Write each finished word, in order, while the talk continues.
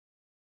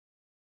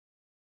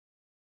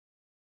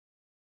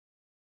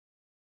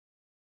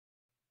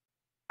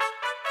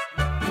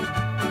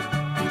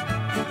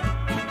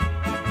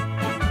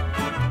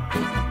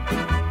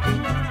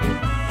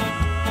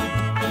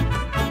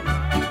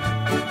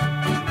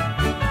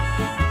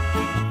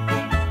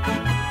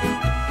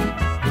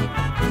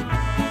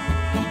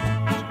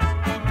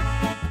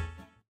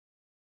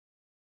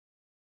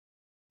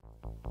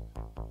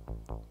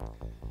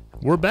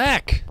We're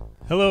back.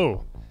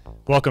 Hello.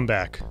 Welcome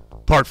back.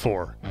 Part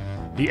 4.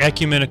 The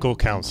Ecumenical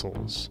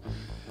Councils.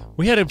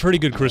 We had a pretty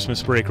good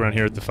Christmas break around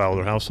here at the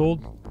Fowler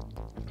household.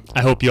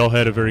 I hope y'all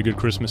had a very good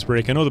Christmas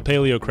break. I know the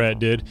Paleocrat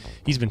did.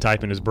 He's been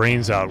typing his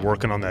brains out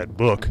working on that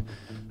book.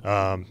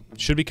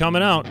 Should be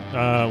coming out.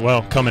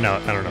 Coming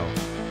out, I don't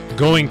know.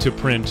 Going to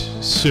print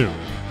soon,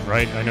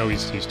 right? I know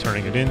he's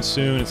turning it in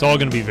soon. It's all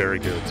going to be very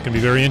good. It's going to be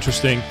very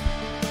interesting.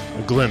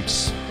 A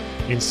glimpse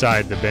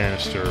inside the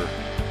Bannister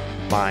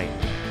mind.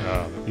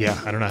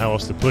 I don't know how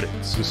else to put it.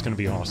 It's just going to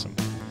be awesome.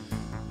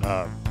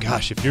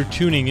 If you're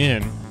tuning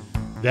in,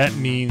 that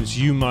means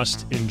you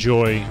must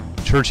enjoy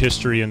church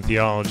history and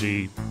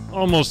theology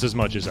almost as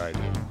much as I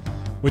do,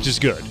 which is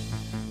good.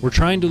 We're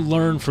trying to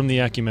learn from the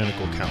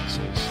Ecumenical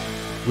Councils.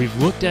 We've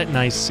looked at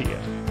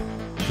Nicaea.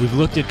 We've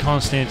looked at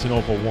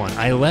Constantinople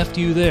I. I left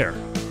you there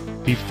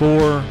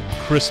before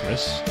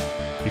Christmas,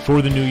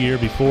 before the New Year,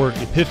 before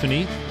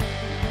Epiphany.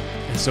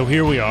 And so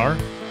here we are,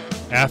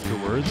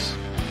 afterwards.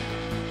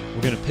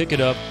 We're going to pick it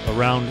up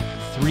around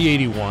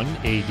 381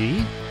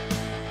 AD.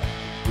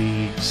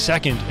 The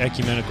Second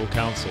Ecumenical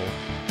Council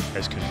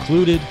has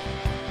concluded.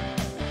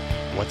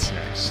 What's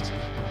next?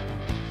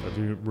 Let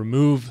me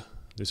remove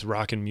this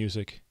rockin'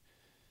 music.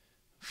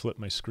 Flip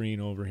my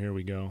screen over. Here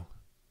we go.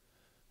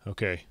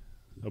 Okay.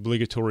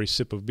 Obligatory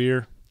sip of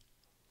beer.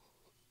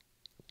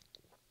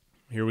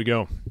 Here we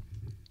go.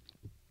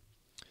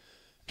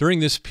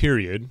 During this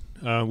period,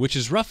 which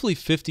is roughly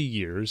 50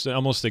 years,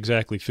 almost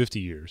exactly 50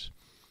 years,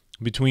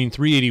 between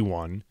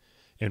 381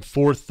 and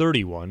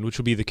 431, which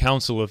will be the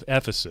Council of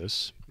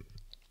Ephesus,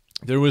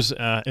 there was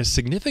a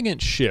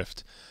significant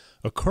shift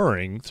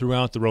occurring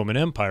throughout the Roman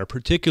Empire,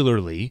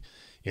 particularly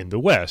in the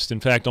West. In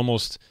fact,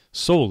 almost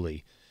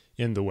solely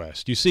in the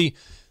West. You see,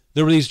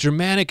 there were these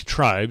Germanic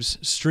tribes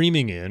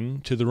streaming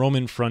in to the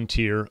Roman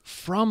frontier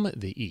from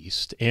the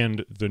east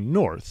and the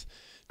north,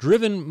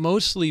 driven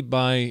mostly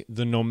by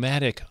the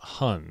nomadic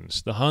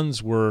Huns. The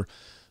Huns were,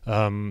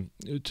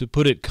 to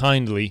put it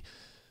kindly,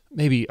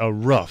 maybe a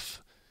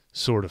rough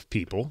sort of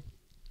people,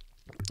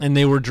 and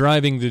they were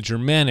driving the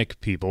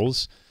Germanic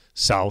peoples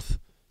south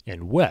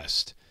and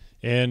west.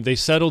 And they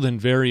settled in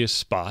various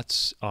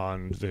spots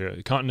on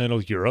the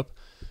continental Europe.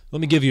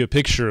 Let me give you a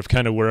picture of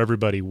kind of where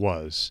everybody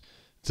was.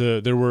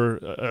 There were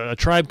a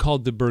tribe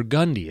called the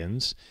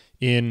Burgundians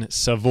in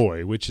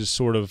Savoy, which is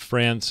sort of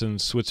France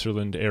and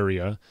Switzerland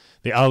area.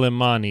 The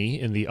Alemanni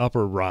in the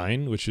Upper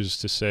Rhine, which is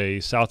to say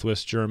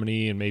southwest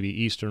Germany and maybe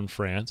eastern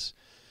France.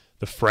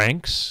 The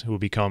Franks, who will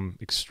become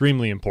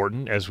extremely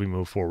important as we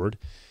move forward,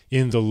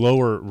 in the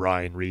Lower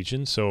Rhine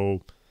region,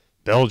 so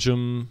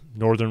Belgium,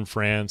 northern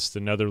France, the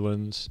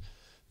Netherlands.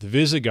 The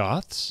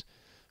Visigoths,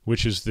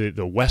 which is the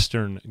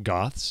Western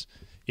Goths,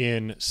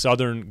 in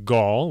southern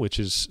Gaul, which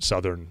is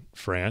southern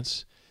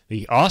France.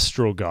 The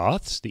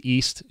Ostrogoths, the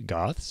East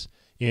Goths,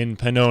 in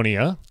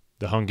Pannonia,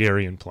 the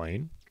Hungarian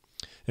plain.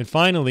 And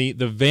finally,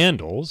 the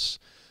Vandals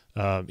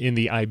in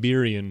the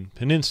Iberian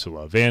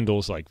Peninsula.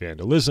 Vandals like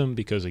vandalism,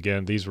 because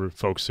again, these were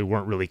folks who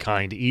weren't really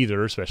kind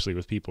either, especially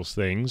with people's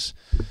things.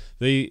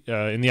 They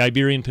in the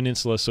Iberian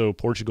Peninsula, so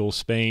Portugal,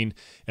 Spain,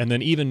 and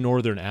then even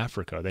northern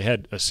Africa. They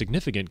had a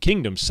significant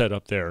kingdom set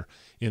up there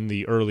in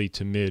the early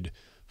to mid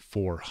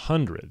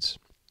 400s.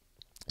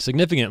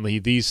 Significantly,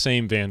 these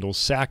same Vandals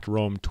sacked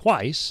Rome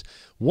twice,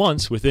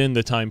 once within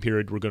the time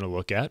period we're going to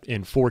look at,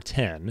 in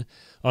 410,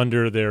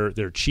 under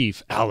their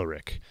chief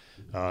Alaric.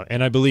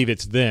 And I believe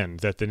it's then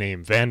that the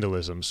name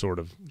vandalism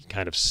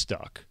kind of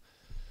stuck.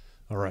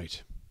 All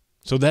right.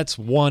 So that's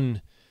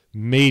one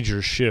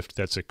major shift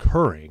that's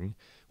occurring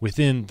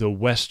within the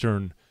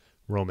Western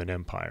Roman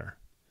Empire.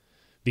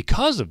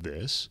 Because of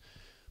this,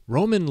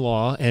 Roman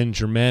law and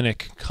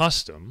Germanic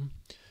custom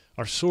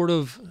are sort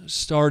of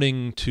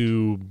starting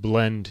to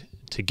blend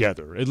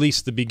together. At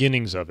least the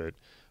beginnings of it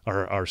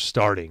are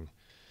starting.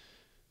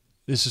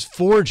 This is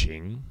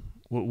forging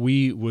what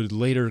we would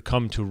later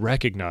come to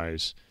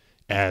recognize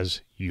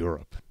as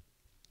Europe.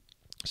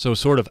 So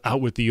sort of out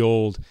with the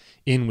old,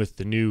 in with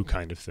the new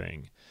kind of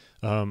thing.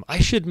 I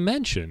should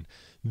mention,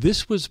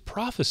 this was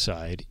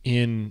prophesied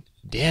in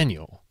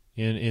Daniel,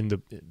 in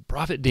the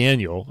prophet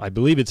Daniel. I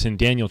believe it's in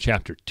Daniel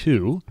chapter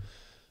 2.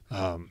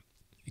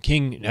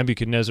 King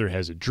Nebuchadnezzar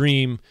has a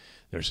dream.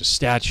 There's a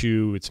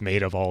statue. It's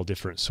made of all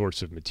different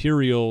sorts of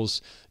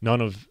materials.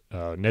 None of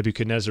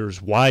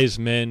Nebuchadnezzar's wise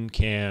men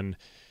can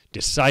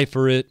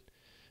decipher it.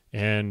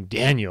 And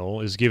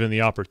Daniel is given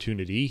the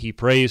opportunity. He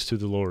prays to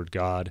the Lord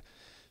God.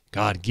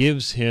 God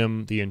gives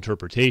him the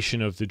interpretation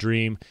of the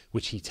dream,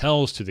 which he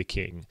tells to the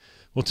king.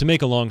 Well, to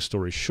make a long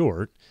story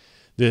short,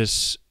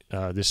 this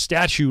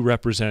statue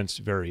represents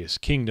various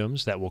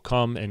kingdoms that will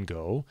come and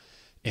go,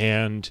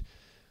 and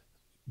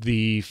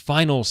the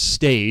final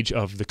stage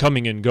of the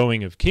coming and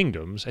going of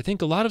kingdoms, I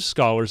think a lot of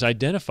scholars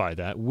identify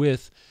that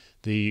with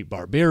the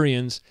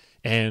barbarians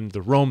and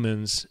the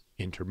Romans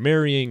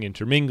intermarrying,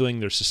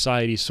 intermingling, their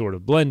societies sort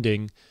of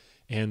blending,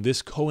 and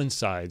this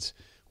coincides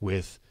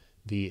with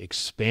the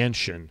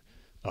expansion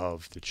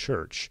of the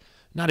church.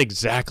 Not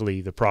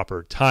exactly the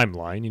proper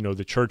timeline.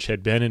 The church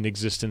had been in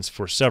existence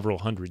for several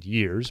hundred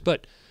years,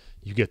 but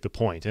You get the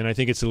point. And I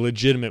think it's a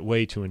legitimate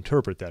way to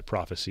interpret that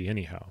prophecy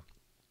anyhow.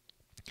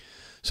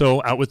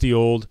 So out with the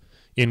old,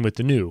 in with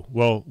the new.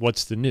 Well,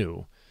 what's the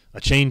new? A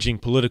changing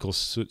political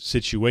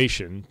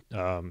situation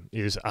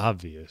is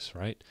obvious,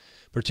 right?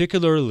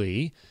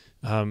 Particularly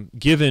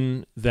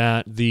given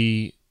that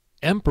the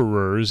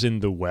emperors in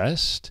the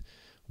West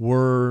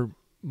were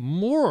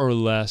more or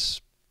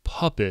less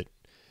puppet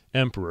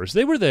emperors.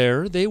 They were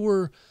there, they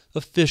were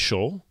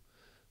official,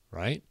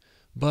 right?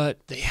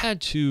 But they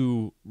had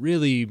to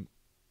really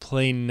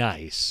play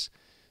nice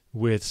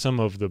with some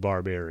of the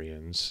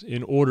barbarians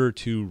in order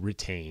to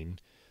retain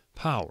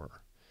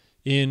power.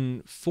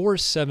 In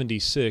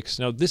 476,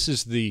 now this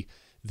is the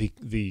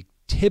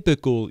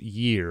typical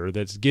year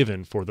that's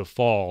given for the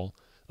fall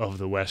of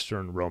the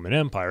Western Roman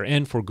Empire,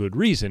 and for good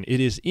reason.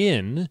 It is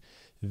in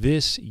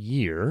this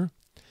year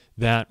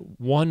that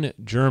one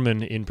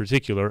German in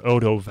particular,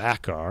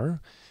 Odovacar,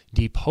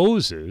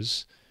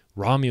 deposes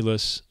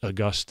Romulus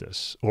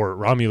Augustus, or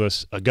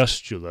Romulus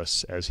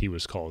Augustulus, as he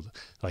was called,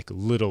 like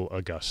little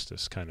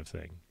Augustus kind of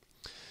thing.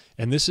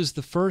 And this is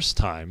the first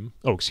time,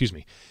 this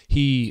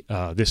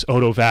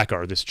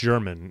Odovacar, this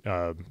German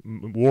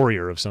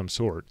warrior of some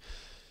sort,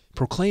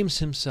 proclaims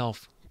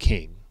himself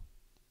king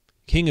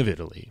of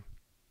Italy,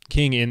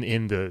 king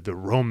in the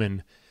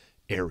Roman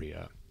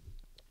area.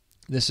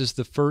 This is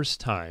the first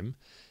time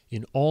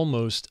in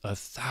almost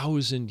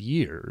 1,000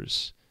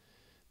 years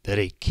that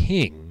a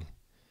king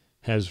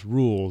has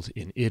ruled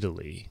in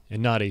Italy,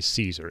 and not a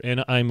Caesar.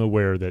 And I'm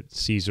aware that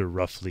Caesar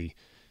roughly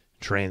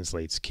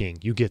translates king.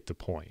 You get the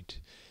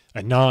point.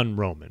 A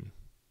non-Roman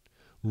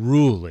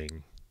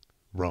ruling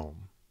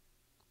Rome.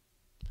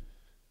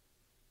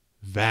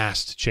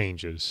 Vast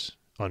changes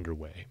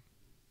underway.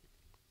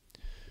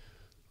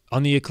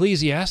 On the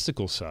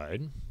ecclesiastical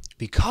side,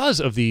 because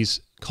of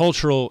these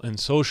cultural and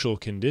social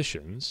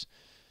conditions,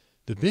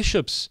 the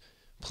bishops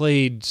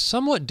played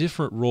somewhat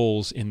different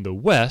roles in the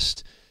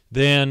West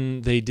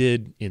than they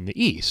did in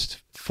the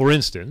East. For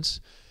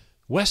instance,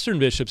 Western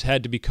bishops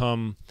had to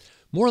become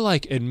more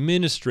like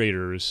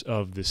administrators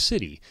of the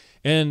city,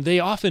 and they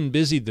often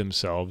busied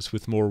themselves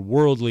with more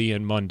worldly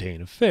and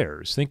mundane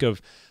affairs. Think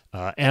of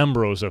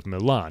Ambrose of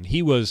Milan.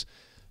 He was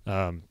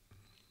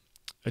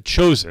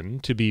chosen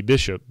to be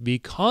bishop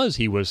because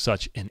he was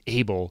such an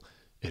able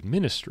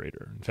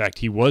administrator. In fact,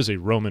 he was a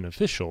Roman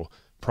official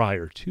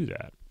prior to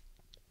that.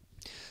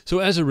 So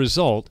as a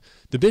result,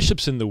 the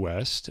bishops in the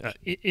West,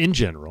 in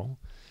general,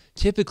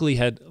 typically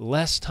had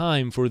less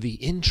time for the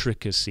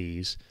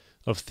intricacies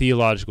of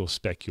theological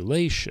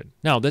speculation.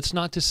 Now, that's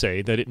not to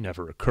say that it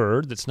never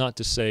occurred. That's not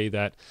to say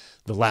that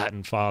the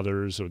Latin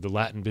fathers or the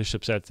Latin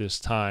bishops at this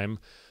time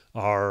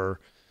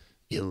are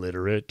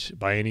illiterate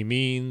by any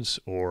means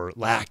or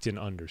lacked in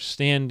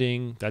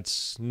understanding.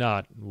 That's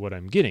not what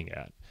I'm getting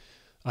at.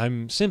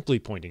 I'm simply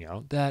pointing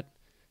out that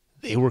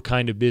they were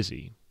kind of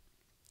busy,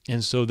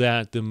 and so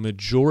that the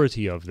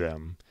majority of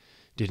them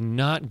did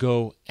not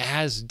go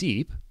as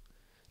deep,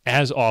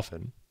 as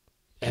often,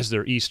 as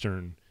their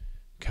Eastern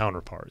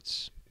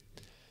counterparts.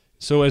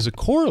 So as a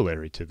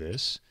corollary to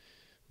this,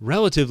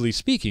 relatively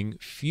speaking,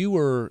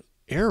 fewer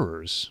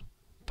errors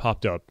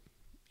popped up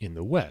in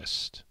the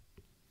West.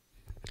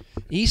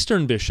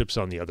 Eastern bishops,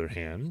 on the other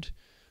hand,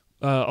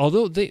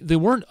 although they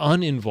weren't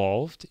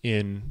uninvolved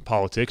in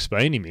politics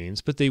by any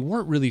means, but they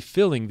weren't really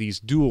filling these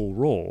dual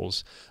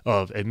roles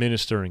of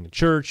administering the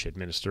church,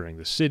 administering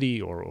the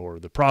city or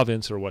the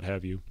province or what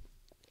have you.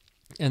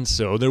 And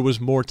so there was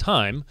more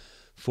time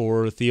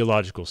for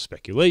theological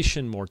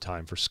speculation, more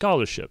time for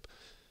scholarship.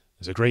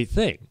 It's a great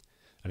thing.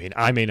 I mean,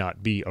 I may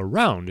not be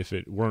around if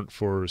it weren't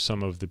for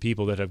some of the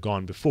people that have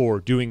gone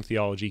before doing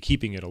theology,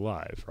 keeping it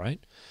alive,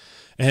 right?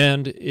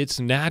 And it's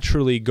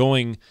naturally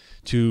going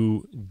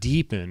to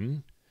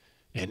deepen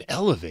and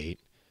elevate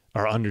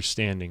our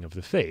understanding of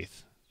the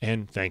faith,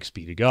 and thanks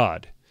be to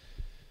God.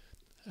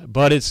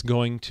 But it's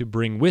going to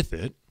bring with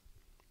it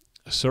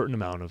a certain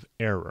amount of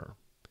error.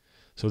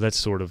 So that's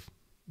sort of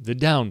the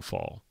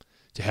downfall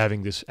to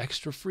having this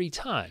extra free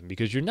time,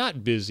 because you're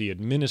not busy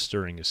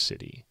administering a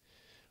city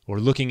or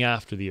looking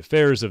after the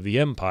affairs of the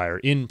empire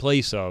in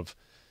place of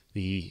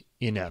the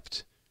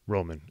inept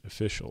Roman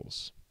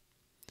officials.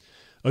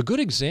 A good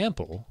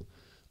example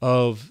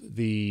of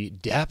the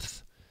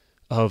depth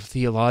of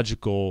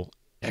theological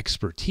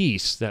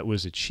expertise that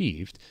was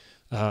achieved,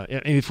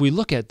 and if we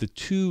look at the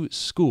two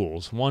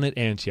schools, one at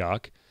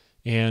Antioch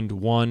and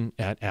one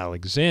at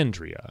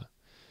Alexandria,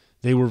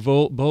 they were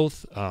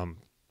both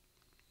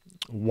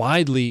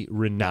widely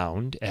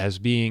renowned as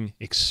being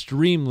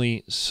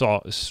extremely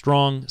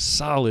strong,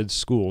 solid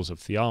schools of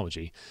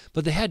theology,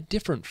 but they had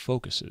different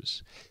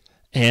focuses,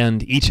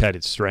 and each had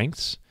its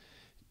strengths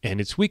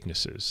and its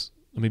weaknesses.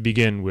 Let me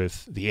begin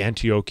with the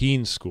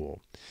Antiochene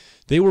school.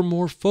 They were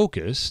more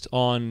focused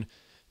on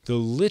the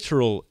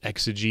literal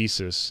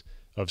exegesis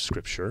of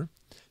Scripture,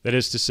 that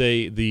is to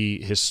say,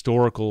 the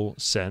historical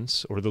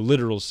sense or the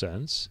literal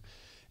sense,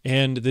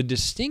 and the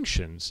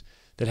distinctions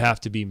that have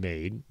to be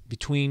made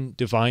between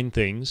divine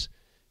things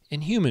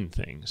and human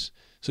things.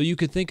 So you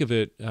could think of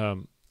it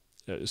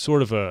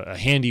sort of a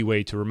handy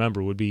way to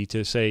remember would be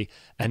to say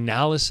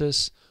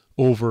analysis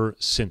over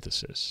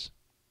synthesis.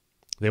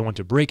 They want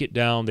to break it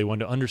down. They want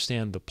to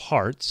understand the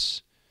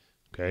parts.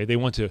 Okay, they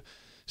want to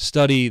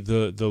study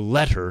the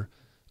letter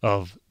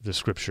of the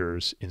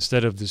scriptures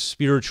instead of the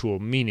spiritual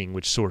meaning,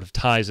 which sort of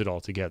ties it all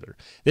together.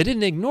 They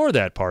didn't ignore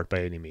that part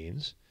by any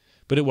means,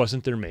 but it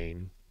wasn't their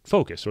main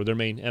focus or their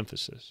main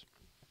emphasis.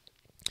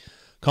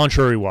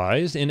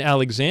 Contrariwise, in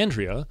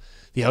Alexandria,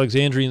 the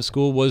Alexandrian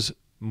school was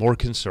more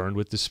concerned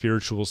with the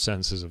spiritual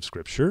senses of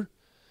Scripture,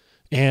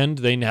 and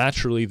they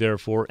naturally,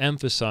 therefore,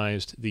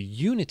 emphasized the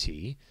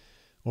unity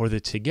or the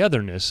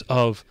togetherness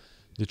of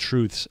the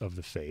truths of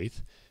the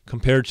faith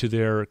compared to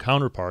their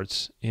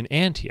counterparts in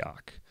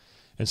Antioch.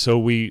 And so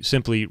we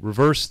simply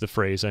reverse the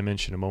phrase I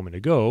mentioned a moment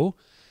ago,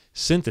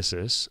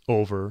 synthesis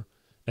over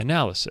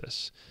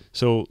analysis.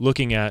 So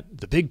looking at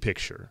the big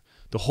picture,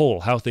 the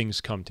whole, how things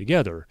come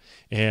together,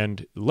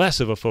 and less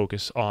of a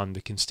focus on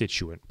the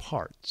constituent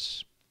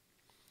parts.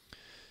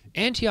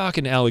 Antioch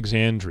and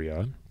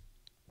Alexandria,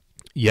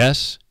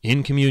 yes,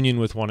 in communion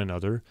with one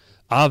another,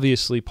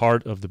 obviously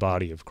part of the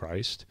body of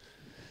Christ,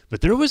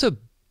 but there was a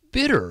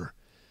bitter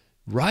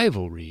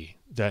rivalry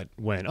that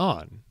went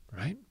on,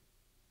 right?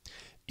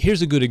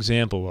 Here's a good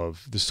example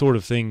of the sort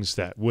of things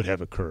that would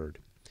have occurred.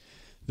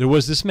 There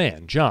was this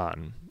man,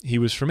 John. He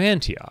was from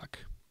Antioch.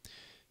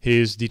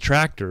 His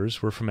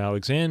detractors were from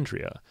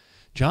Alexandria.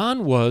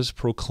 John was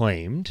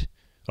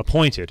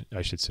appointed,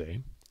 I should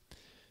say,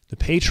 the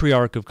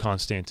Patriarch of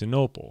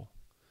Constantinople.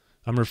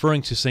 I'm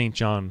referring to St.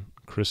 John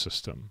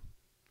Chrysostom.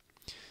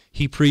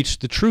 He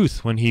preached the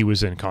truth when he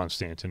was in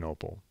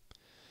Constantinople.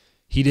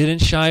 He didn't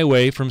shy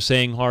away from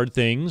saying hard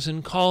things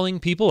and calling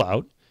people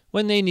out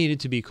when they needed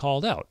to be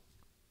called out.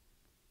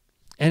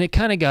 And it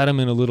kind of got him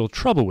in a little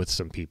trouble with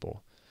some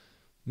people,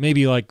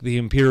 maybe like the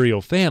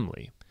imperial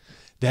family.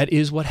 That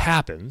is what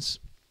happens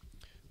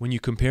when you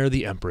compare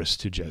the empress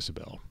to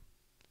Jezebel.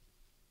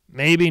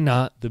 Maybe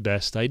not the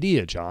best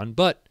idea, John,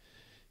 but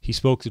he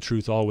spoke the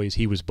truth always.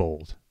 He was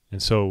bold,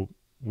 and so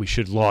we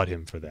should laud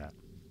him for that.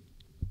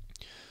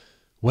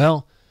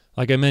 Well,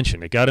 like I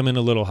mentioned, it got him in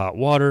a little hot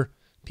water.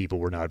 People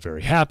were not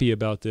very happy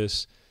about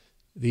this.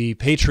 The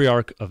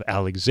Patriarch of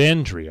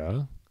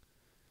Alexandria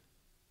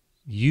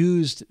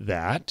used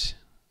that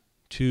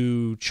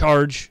to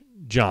charge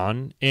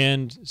John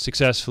and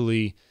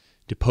successfully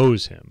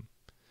depose him.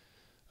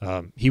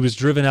 He was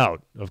driven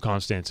out of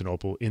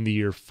Constantinople in the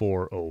year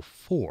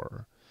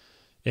 404.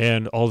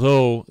 And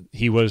although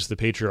he was the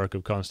Patriarch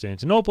of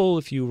Constantinople,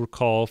 if you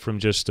recall from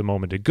just a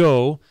moment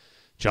ago,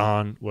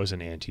 John was an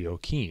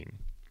Antiochene.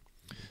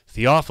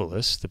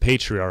 Theophilus, the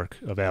Patriarch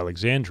of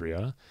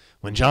Alexandria,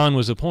 when John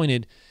was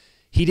appointed,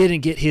 he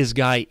didn't get his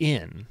guy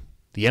in.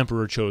 The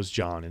emperor chose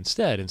John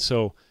instead, and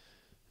so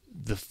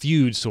the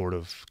feud sort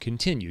of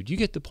continued. You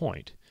get the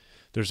point.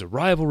 There's a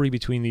rivalry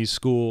between these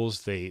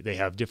schools. They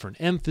have different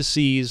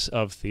emphases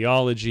of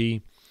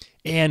theology,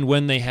 and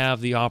when they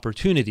have the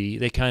opportunity,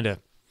 they kind of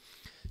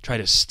try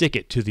to stick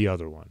it to the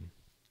other one.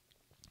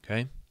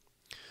 Okay?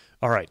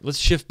 All right, let's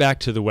shift back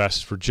to the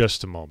West for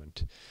just a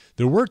moment.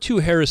 There were two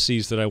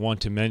heresies that I want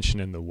to mention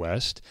in the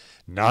West.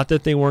 Not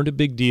that they weren't a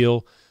big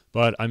deal,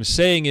 but I'm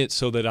saying it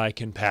so that I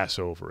can pass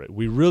over it.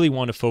 We really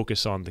want to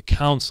focus on the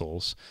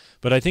councils,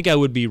 but I think I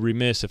would be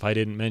remiss if I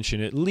didn't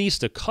mention at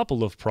least a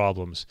couple of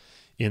problems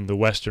in the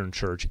Western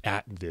Church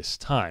at this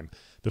time.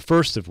 The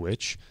first of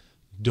which,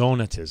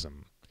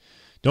 Donatism.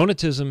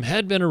 Donatism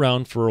had been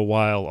around for a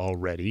while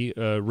already.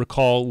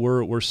 Recall,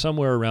 we're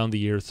somewhere around the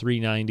year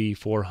 390,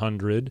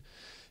 400,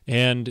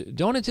 and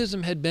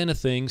Donatism had been a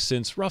thing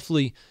since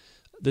roughly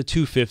the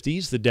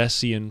 250s, the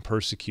Decian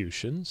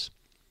persecutions.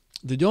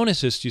 The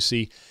Donatists, you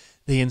see,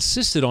 they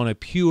insisted on a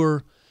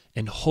pure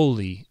and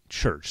holy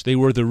church. They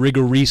were the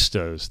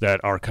rigoristas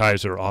that our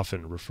Kaiser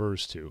often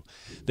refers to.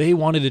 They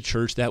wanted a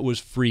church that was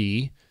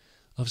free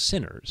of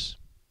sinners.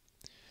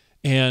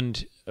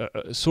 And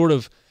sort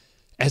of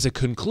as a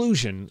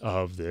conclusion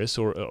of this,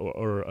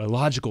 or a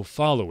logical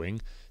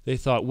following, they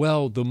thought,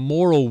 well, the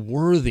moral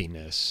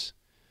worthiness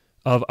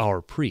of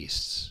our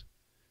priests,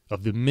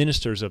 of the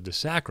ministers of the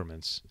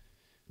sacraments,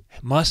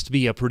 must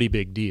be a pretty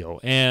big deal,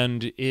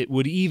 and it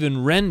would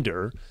even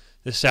render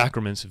the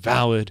sacraments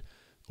valid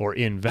or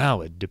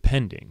invalid,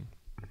 depending.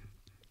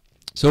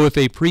 So if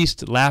a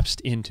priest lapsed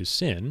into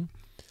sin,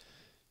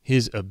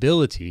 his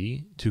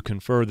ability to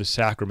confer the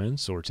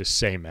sacraments or to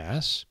say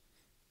Mass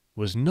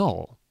was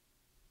null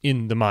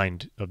in the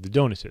mind of the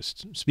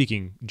Donatists,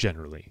 speaking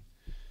generally.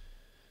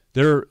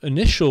 Their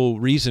initial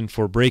reason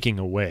for breaking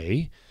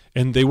away,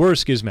 and they were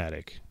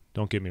schismatic,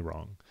 don't get me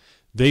wrong,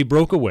 they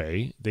broke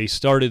away, they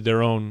started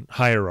their own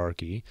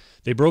hierarchy,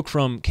 they broke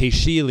from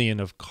Caecilian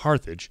of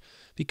Carthage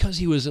because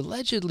he was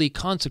allegedly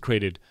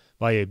consecrated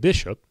by a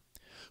bishop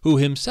who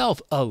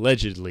himself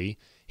allegedly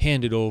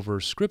handed over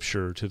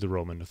Scripture to the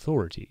Roman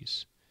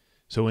authorities.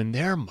 So in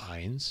their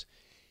minds,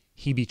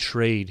 he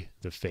betrayed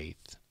the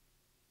faith.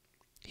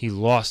 He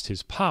lost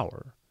his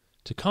power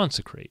to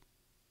consecrate.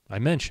 I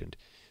mentioned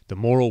the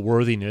moral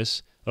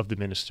worthiness of the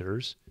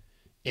ministers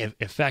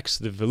affects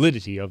the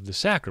validity of the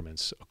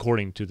sacraments,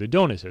 according to the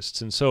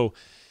Donatists. And so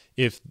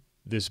if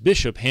this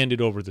bishop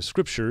handed over the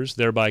scriptures,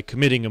 thereby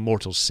committing a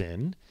mortal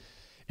sin,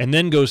 and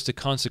then goes to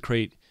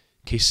consecrate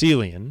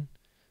Caecilian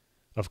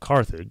of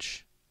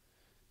Carthage,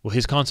 well,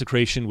 his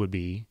consecration would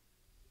be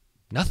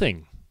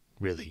nothing,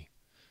 really.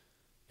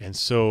 And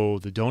so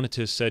the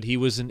Donatists said he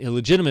was an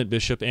illegitimate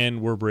bishop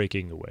and were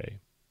breaking away.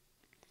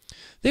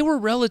 They were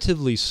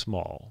relatively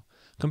small.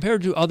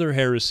 Compared to other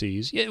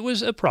heresies, it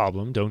was a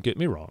problem, don't get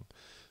me wrong.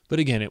 But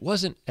again, it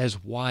wasn't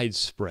as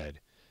widespread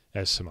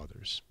as some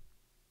others.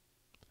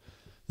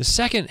 The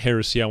second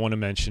heresy I want to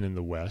mention in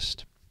the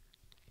West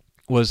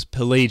was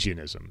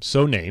Pelagianism,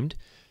 so named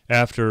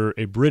after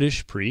a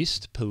British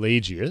priest,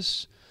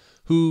 Pelagius,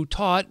 who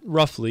taught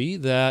roughly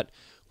that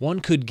one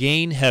could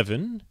gain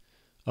heaven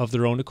of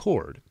their own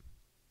accord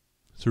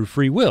through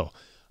free will.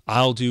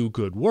 I'll do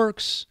good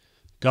works.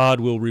 God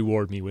will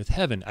reward me with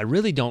heaven. I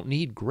really don't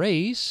need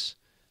grace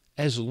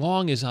as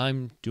long as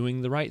I'm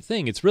doing the right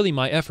thing. It's really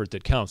my effort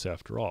that counts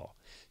after all.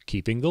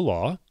 Keeping the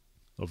law,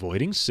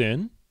 avoiding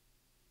sin,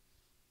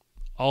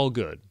 all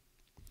good.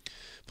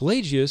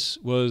 Pelagius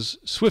was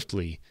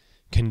swiftly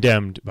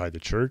condemned by the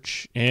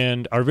church,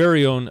 and our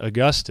very own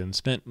Augustine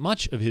spent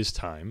much of his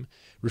time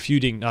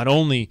refuting not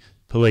only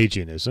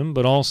Pelagianism,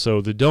 but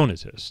also the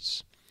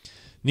Donatists.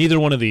 Neither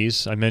one of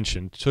these, I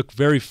mentioned, took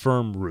very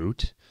firm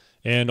root,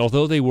 and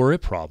although they were a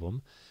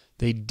problem,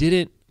 they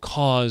didn't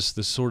cause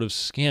the sort of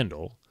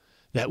scandal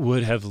that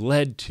would have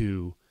led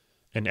to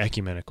an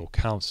ecumenical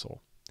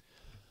council.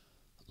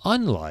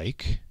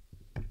 Unlike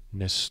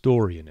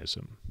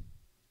Nestorianism.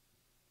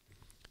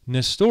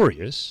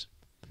 Nestorius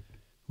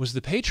was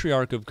the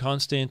Patriarch of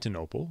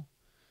Constantinople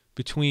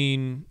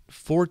between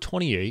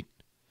 428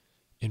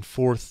 and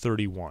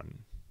 431.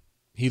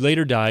 He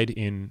later died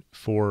in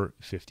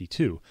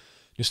 452.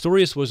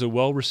 Nestorius was a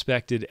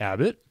well-respected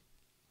abbot.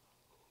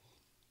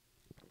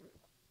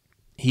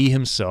 He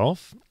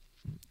himself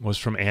was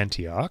from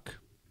Antioch,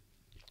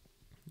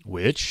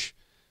 which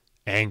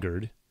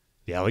angered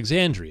the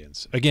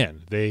Alexandrians.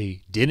 Again,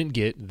 they didn't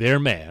get their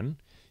man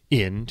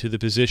into the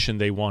position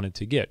they wanted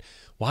to get.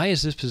 Why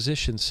is this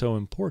position so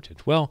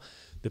important? Well,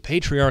 the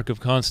Patriarch of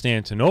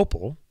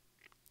Constantinople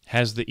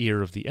has the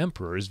ear of the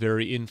emperor, is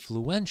very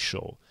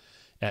influential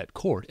at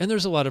court, and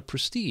there's a lot of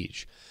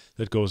prestige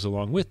that goes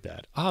along with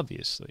that,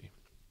 obviously.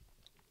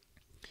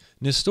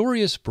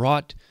 Nestorius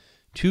brought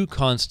to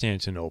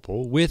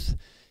Constantinople with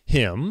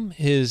him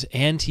his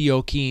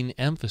Antiochene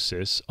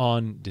emphasis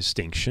on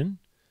distinction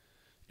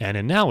and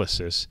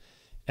analysis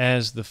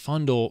as the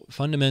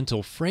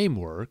fundamental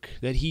framework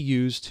that he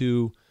used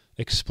to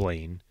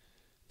explain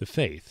the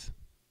faith.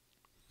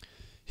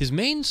 His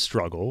main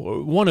struggle,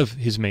 or one of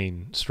his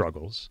main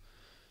struggles,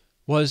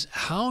 was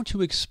how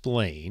to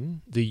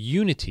explain the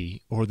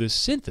unity or the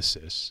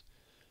synthesis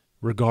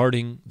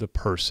regarding the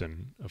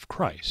person of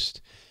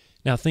Christ.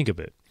 Now think of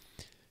it.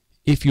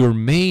 If your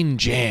main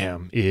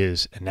jam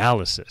is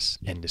analysis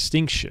and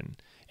distinction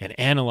and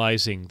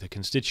analyzing the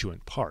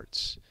constituent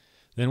parts,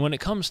 then when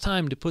it comes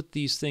time to put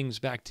these things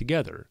back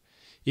together,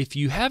 if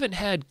you haven't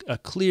had a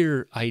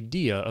clear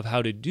idea of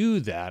how to do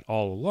that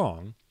all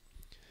along,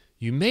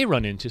 you may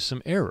run into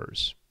some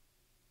errors.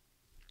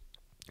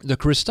 The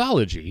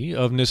Christology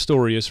of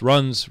Nestorius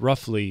runs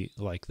roughly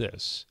like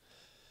this: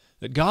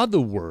 that God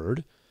the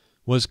Word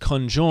was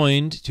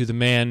conjoined to the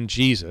man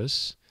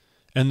Jesus,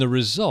 and the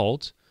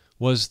result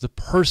was the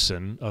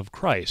person of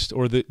Christ,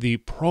 or the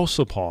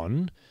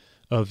prosopon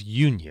of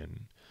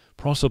union.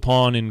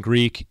 Prosopon in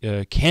Greek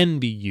can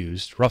be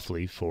used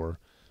roughly for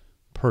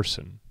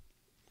person.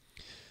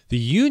 The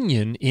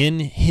union in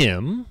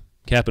him,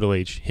 capital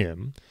H,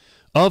 him,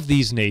 of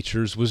these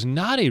natures was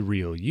not a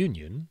real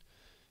union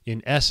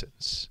in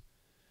essence,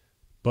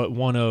 but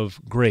one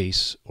of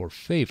grace or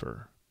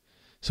favor.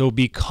 So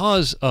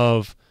because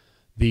of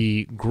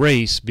the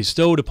grace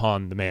bestowed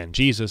upon the man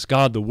Jesus,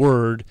 God the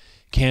Word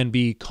can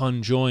be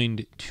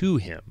conjoined to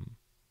him,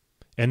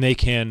 and they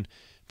can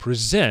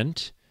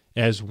present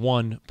as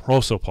one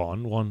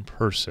prosopon, one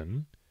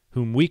person,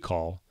 whom we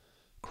call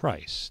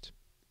Christ.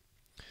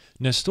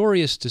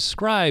 Nestorius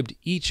described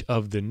each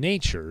of the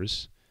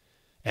natures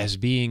as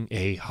being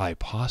a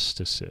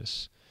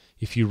hypostasis.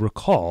 If you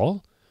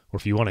recall, or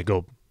if you want to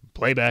go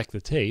play back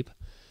the tape,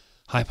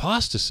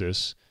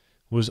 hypostasis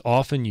was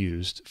often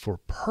used for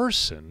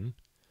person,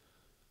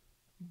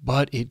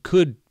 but it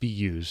could be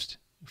used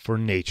for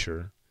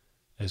nature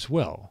as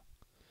well.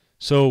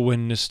 So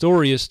when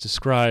Nestorius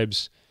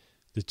describes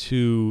the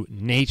two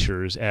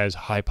natures as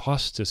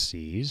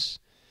hypostases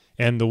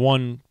and the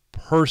one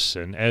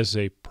person as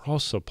a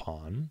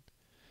prosopon,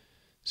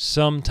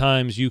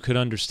 sometimes you could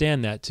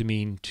understand that to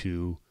mean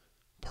two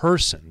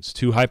persons,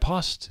 two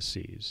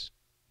hypostases,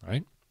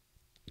 right?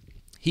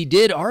 He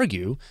did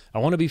argue, I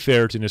want to be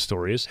fair to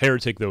Nestorius,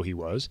 heretic though he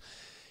was,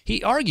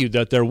 he argued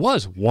that there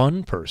was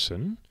one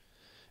person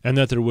and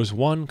that there was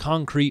one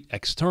concrete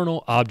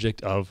external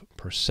object of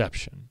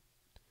perception.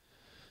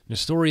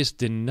 Nestorius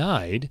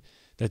denied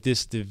that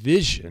this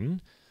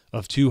division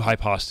of two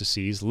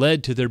hypostases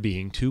led to there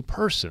being two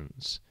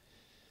persons.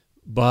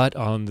 But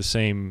on the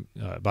same,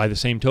 by the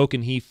same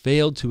token, he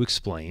failed to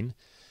explain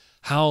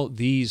how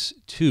these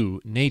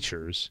two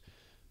natures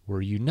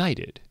were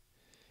united.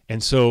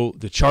 And so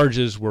the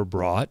charges were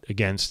brought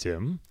against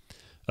him,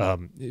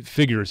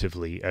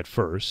 figuratively at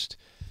first,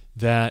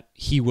 that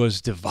he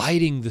was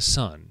dividing the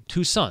Son,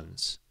 two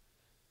sons,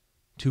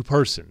 two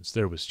persons.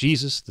 There was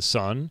Jesus, the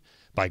Son,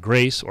 by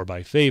grace or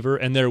by favor,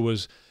 and there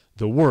was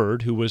the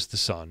Word, who was the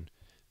Son,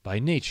 by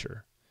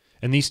nature.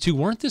 And these two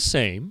weren't the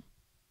same,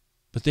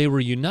 but they were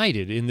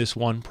united in this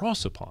one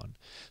prosopon.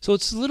 So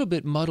it's a little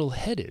bit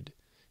muddle-headed,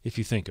 if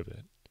you think of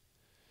it.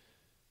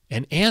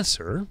 An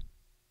answer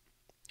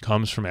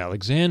comes from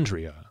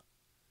Alexandria.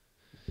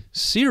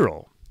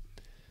 Cyril,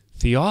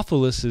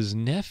 Theophilus'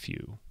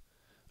 nephew,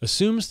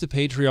 assumes the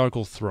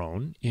patriarchal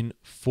throne in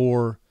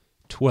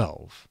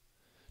 412.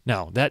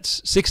 Now,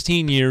 that's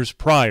 16 years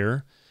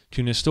prior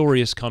to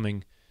Nestorius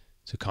coming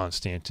to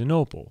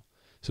Constantinople.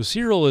 So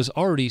Cyril is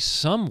already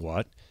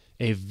somewhat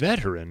a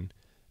veteran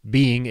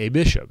being a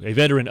bishop, a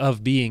veteran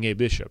of being a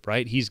bishop,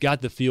 right? He's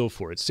got the feel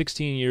for it.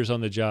 16 years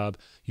on the job,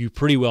 you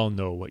pretty well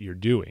know what you're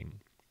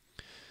doing.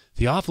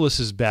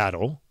 Theophilus'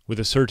 battle with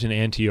a certain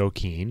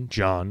Antiochene,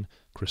 John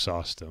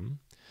Chrysostom,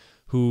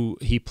 who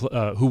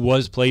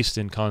was placed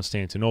in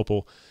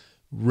Constantinople,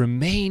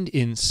 remained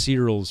in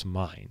Cyril's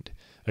mind.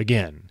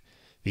 Again,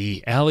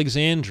 the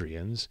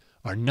Alexandrians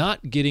are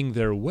not getting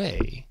their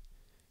way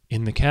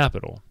in the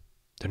capital.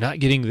 They're not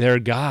getting their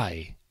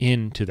guy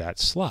into that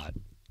slot.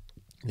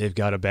 They've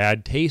got a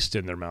bad taste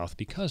in their mouth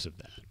because of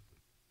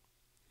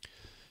that.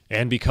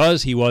 And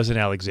because he was an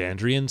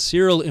Alexandrian,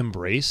 Cyril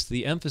embraced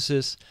the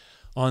emphasis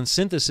on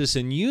synthesis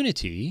and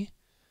unity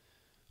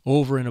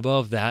over and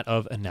above that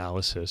of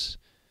analysis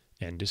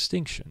and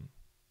distinction.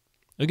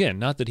 Again,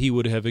 not that he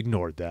would have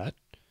ignored that,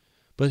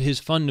 but his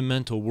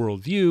fundamental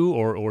worldview,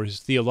 or his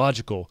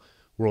theological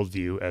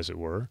worldview, as it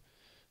were,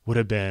 would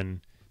have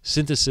been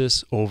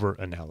synthesis over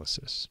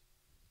analysis.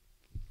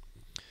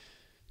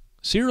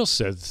 Cyril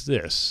says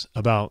this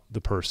about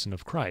the person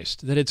of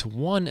Christ, that it's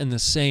one and the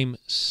same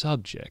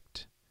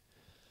subject.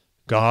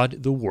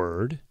 God, the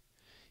Word,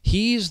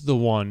 He's the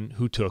one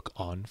who took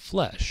on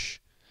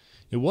flesh.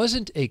 It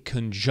wasn't a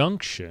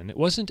conjunction. It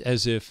wasn't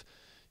as if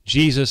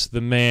Jesus,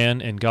 the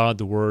man, and God,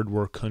 the Word,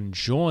 were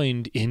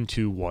conjoined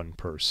into one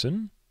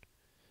person,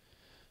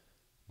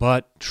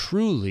 but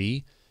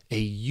truly a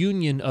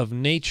union of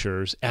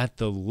natures at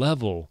the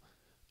level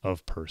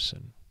of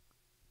person.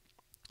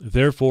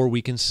 Therefore,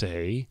 we can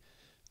say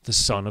the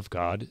Son of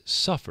God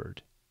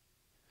suffered,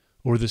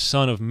 or the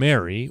Son of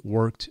Mary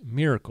worked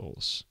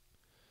miracles.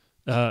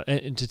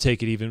 And to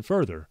take it even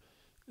further,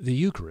 the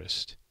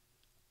Eucharist,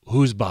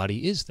 whose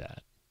body is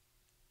that?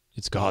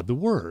 It's God the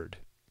Word.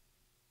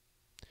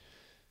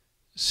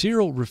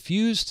 Cyril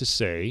refused to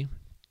say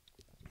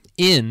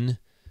in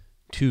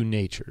two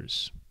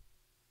natures,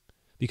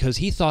 because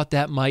he thought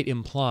that might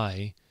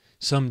imply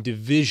some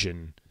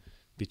division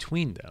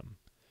between them.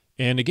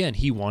 And again,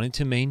 he wanted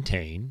to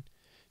maintain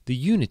the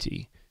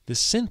unity, the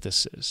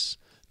synthesis,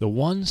 the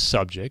one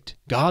subject,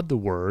 God the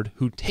Word,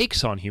 who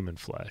takes on human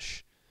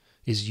flesh,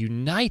 is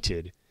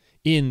united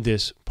in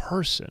this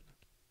person,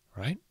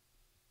 right?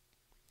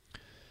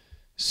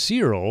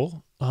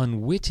 Cyril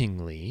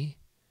unwittingly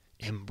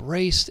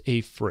embraced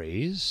a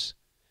phrase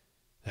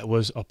that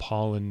was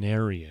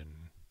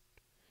Apollinarian.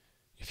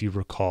 If you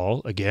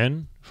recall,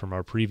 again, from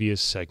our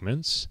previous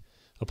segments,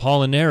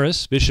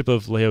 Apollinaris, Bishop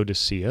of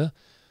Laodicea,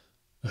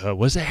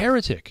 was a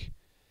heretic.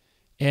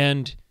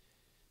 And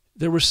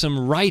there were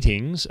some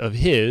writings of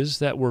his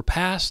that were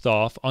passed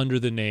off under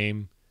the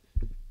name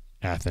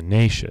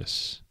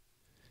Athanasius.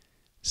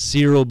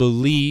 Cyril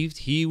believed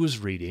he was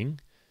reading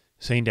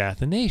St.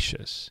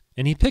 Athanasius.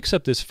 And he picks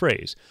up this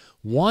phrase,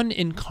 one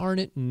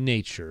incarnate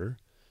nature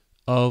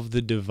of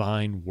the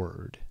divine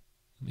Word.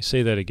 Let me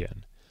say that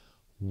again.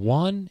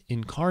 One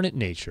incarnate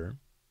nature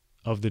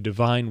of the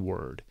divine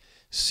Word.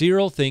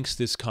 Cyril thinks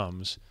this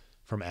comes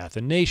from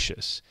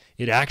Athanasius.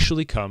 It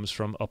actually comes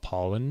from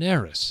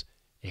Apollinaris,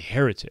 a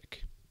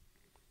heretic.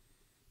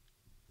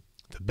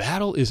 The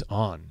battle is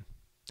on.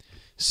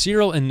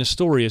 Cyril and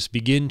Nestorius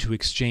begin to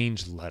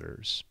exchange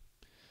letters.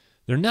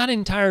 They're not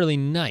entirely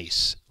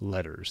nice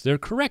letters. They're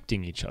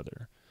correcting each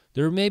other.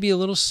 They're maybe a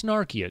little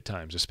snarky at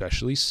times,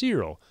 especially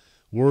Cyril.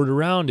 Word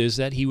around is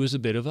that he was a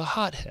bit of a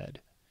hothead.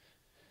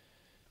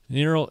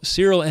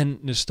 Cyril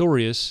and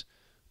Nestorius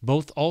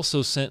both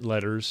also sent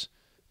letters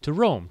to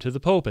Rome, to the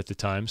Pope at the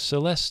time,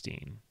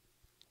 Celestine.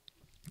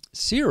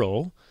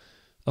 Cyril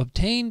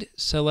obtained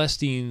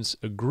Celestine's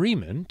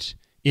agreement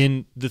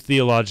in the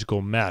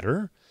theological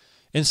matter,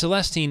 and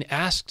Celestine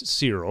asked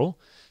Cyril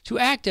to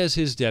act as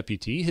his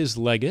deputy, his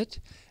legate,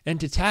 and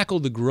to tackle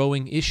the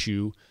growing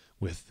issue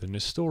with the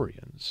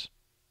Nestorians.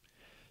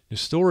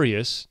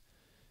 Nestorius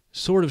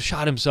sort of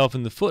shot himself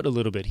in the foot a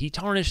little bit. He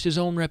tarnished his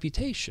own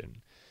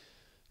reputation.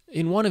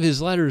 In one of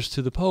his letters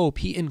to the Pope,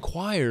 he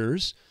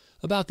inquires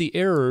about the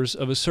errors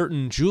of a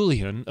certain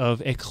Julian of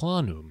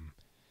Eclanum,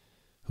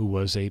 who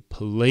was a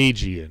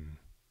Pelagian.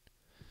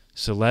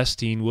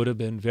 Celestine would have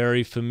been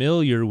very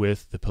familiar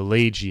with the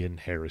Pelagian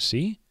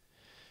heresy,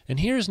 And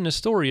here's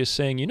Nestorius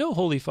saying, you know,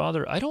 Holy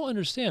Father, I don't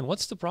understand.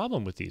 What's the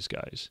problem with these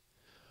guys?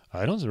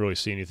 I don't really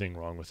see anything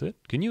wrong with it.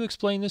 Can you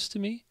explain this to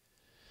me?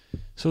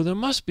 So there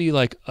must be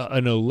like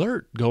an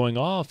alert going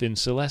off in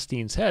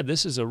Celestine's head.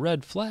 This is a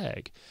red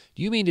flag.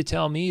 Do you mean to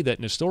tell me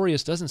that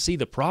Nestorius doesn't see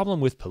the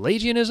problem with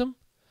Pelagianism?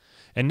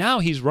 And now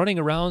he's running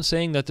around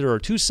saying that there are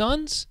two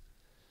sons?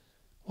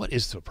 What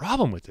is the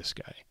problem with this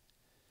guy?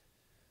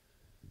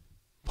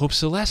 Pope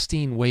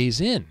Celestine weighs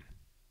in.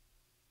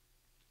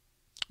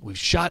 We've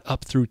shot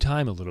up through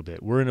time a little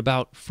bit. We're in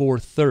about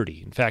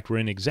 430. In fact, we're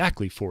in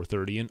exactly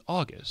 430 in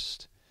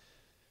August.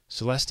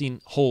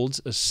 Celestine holds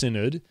a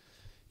synod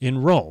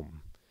in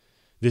Rome.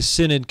 This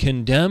synod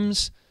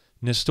condemns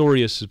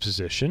Nestorius'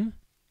 position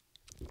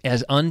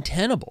as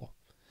untenable,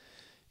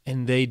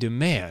 and they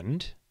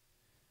demand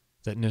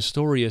that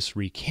Nestorius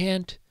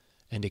recant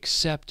and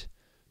accept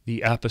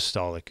the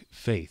apostolic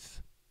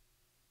faith.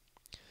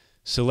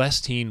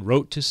 Celestine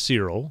wrote to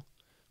Cyril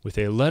with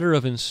a letter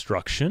of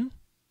instruction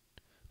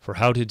for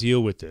how to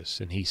deal with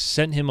this, and he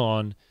sent him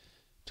on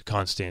to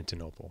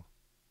Constantinople.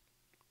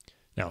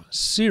 Now,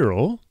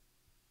 Cyril,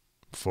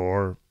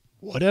 for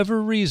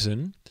whatever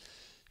reason,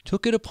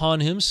 took it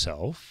upon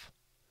himself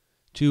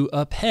to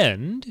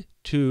append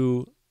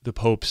to the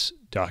Pope's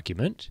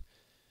document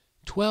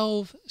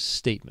 12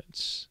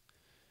 statements.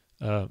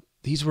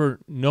 These were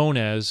now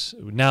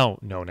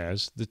known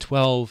as the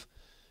 12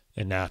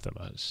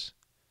 anathemas.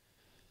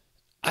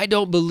 I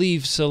don't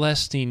believe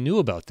Celestine knew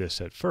about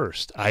this at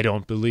first. I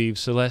don't believe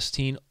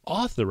Celestine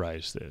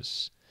authorized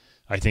this.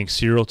 I think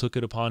Cyril took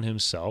it upon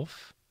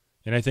himself,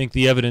 and I think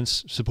the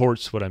evidence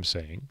supports what I'm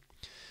saying,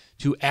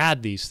 to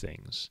add these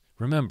things.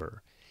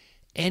 Remember,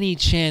 any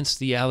chance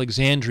the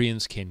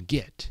Alexandrians can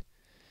get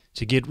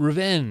to get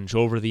revenge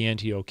over the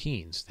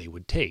Antiochenes, they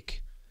would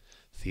take.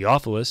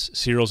 Theophilus,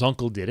 Cyril's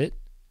uncle, did it.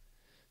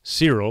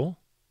 Cyril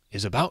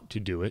is about to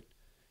do it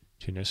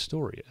to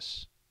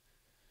Nestorius.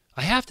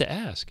 I have to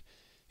ask,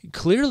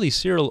 clearly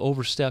Cyril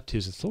overstepped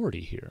his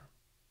authority here.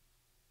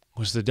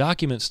 Was the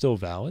document still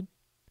valid?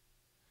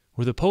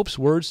 Were the Pope's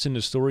words to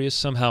Nestorius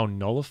somehow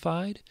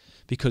nullified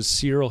because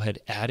Cyril had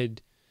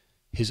added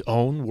his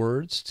own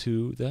words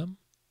to them?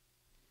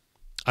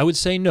 I would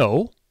say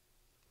no.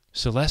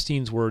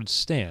 Celestine's words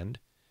stand,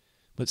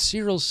 but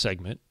Cyril's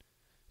segment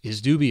is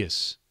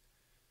dubious.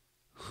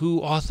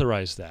 Who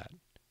authorized that?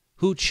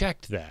 Who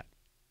checked that?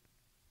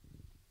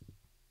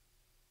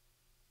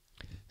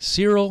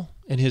 Cyril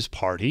and his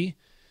party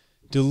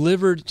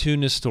delivered to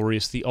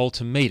Nestorius the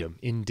ultimatum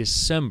in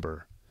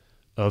December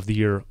of the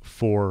year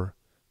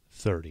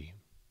 430.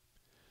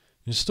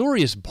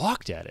 Nestorius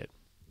balked at it,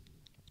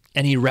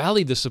 and he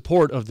rallied the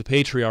support of the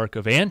Patriarch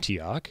of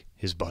Antioch,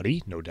 his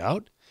buddy, no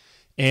doubt,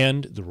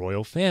 and the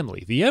royal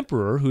family. The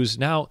emperor, who's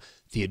now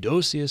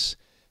Theodosius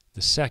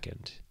II,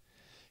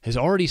 has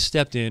already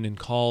stepped in and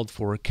called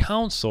for a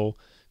council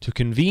to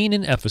convene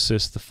in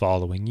Ephesus the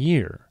following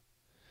year.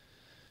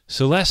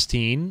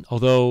 Celestine,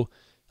 although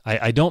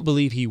I don't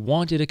believe he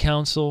wanted a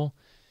council,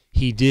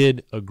 he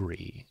did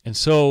agree. And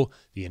so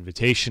the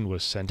invitation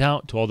was sent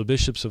out to all the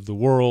bishops of the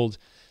world,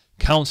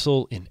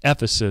 council in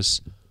Ephesus,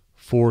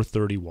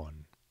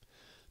 431.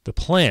 The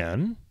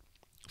plan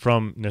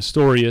from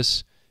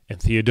Nestorius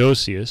and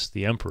Theodosius,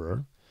 the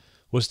emperor,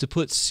 was to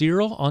put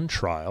Cyril on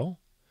trial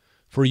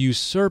for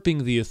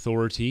usurping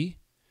authority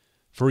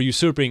from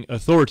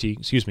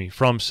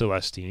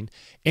Celestine,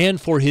 and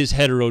for his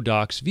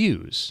heterodox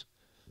views,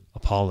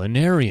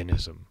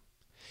 Apollinarianism.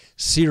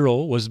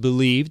 Cyril was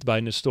believed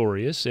by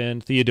Nestorius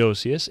and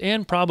Theodosius,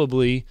 and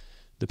probably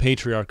the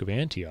Patriarch of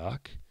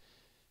Antioch,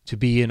 to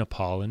be an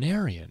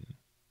Apollinarian.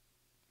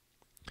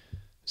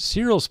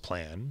 Cyril's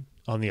plan,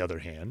 on the other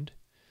hand,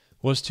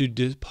 was to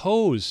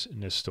depose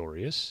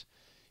Nestorius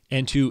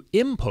and to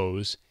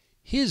impose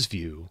his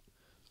view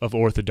of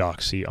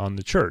orthodoxy on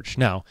the church.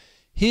 Now,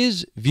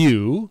 his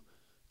view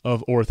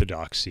of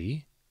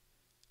orthodoxy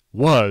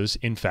was,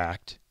 in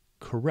fact,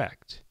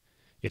 correct.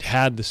 It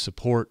had the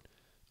support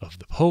of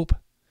the Pope.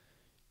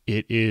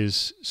 It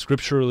is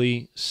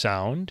scripturally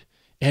sound,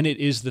 and it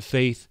is the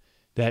faith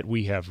that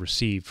we have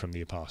received from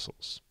the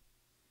apostles.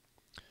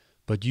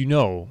 But you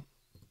know,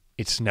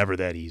 it's never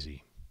that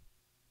easy.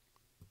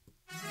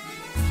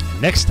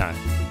 Next time,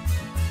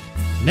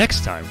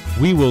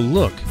 we will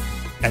look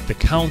at the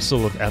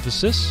Council of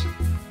Ephesus,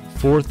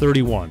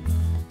 431.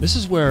 This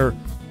is where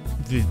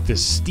the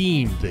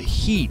steam, the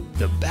heat,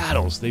 the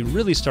battles, they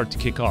really start to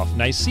kick off.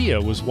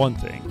 Nicaea was one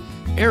thing.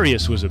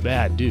 Arius was a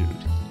bad dude.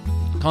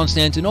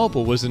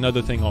 Constantinople was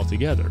another thing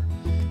altogether.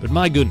 But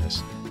my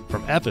goodness,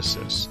 from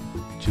Ephesus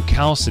to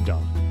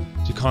Chalcedon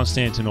to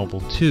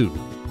Constantinople 2,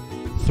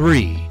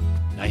 3,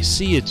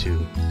 Nicaea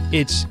 2,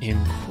 it's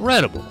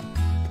incredible.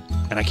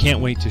 And I can't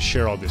wait to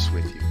share all this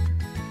with you.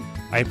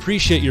 I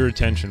appreciate your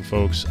attention,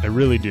 folks. I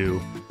really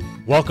do.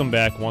 Welcome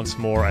back once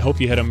more. I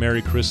hope you had a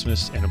Merry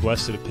Christmas and a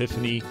Blessed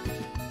Epiphany.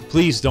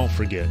 Please don't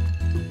forget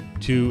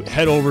to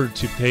head over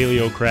to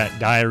Paleocrat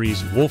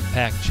Diaries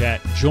Wolfpack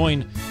Chat.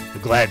 Join the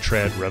Glad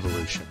Trad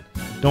Revolution.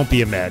 Don't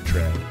be a mad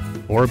trad,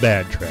 or a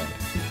bad trad,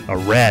 a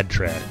rad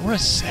trad, or a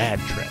sad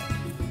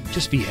trad.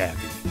 just be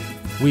happy.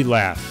 We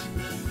laugh.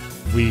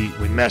 We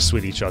mess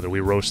with each other. We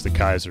roast the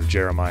Kaiser,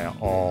 Jeremiah,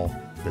 all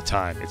the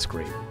time. It's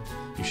great.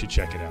 You should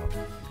check it out.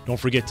 Don't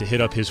forget to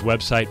hit up his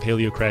website,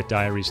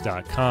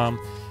 paleocratdiaries.com.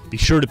 Be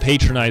sure to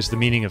patronize The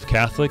Meaning of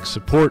Catholic.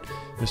 Support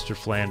Mr.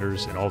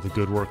 Flanders and all the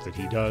good work that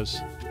he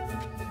does.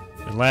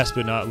 And last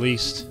but not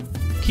least,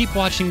 keep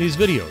watching these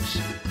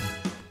videos.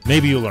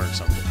 Maybe you'll learn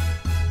something.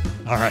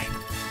 All right.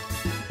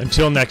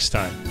 Until next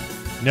time,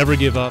 never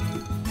give up,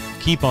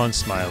 keep on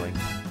smiling,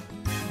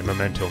 and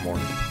memento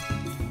mori.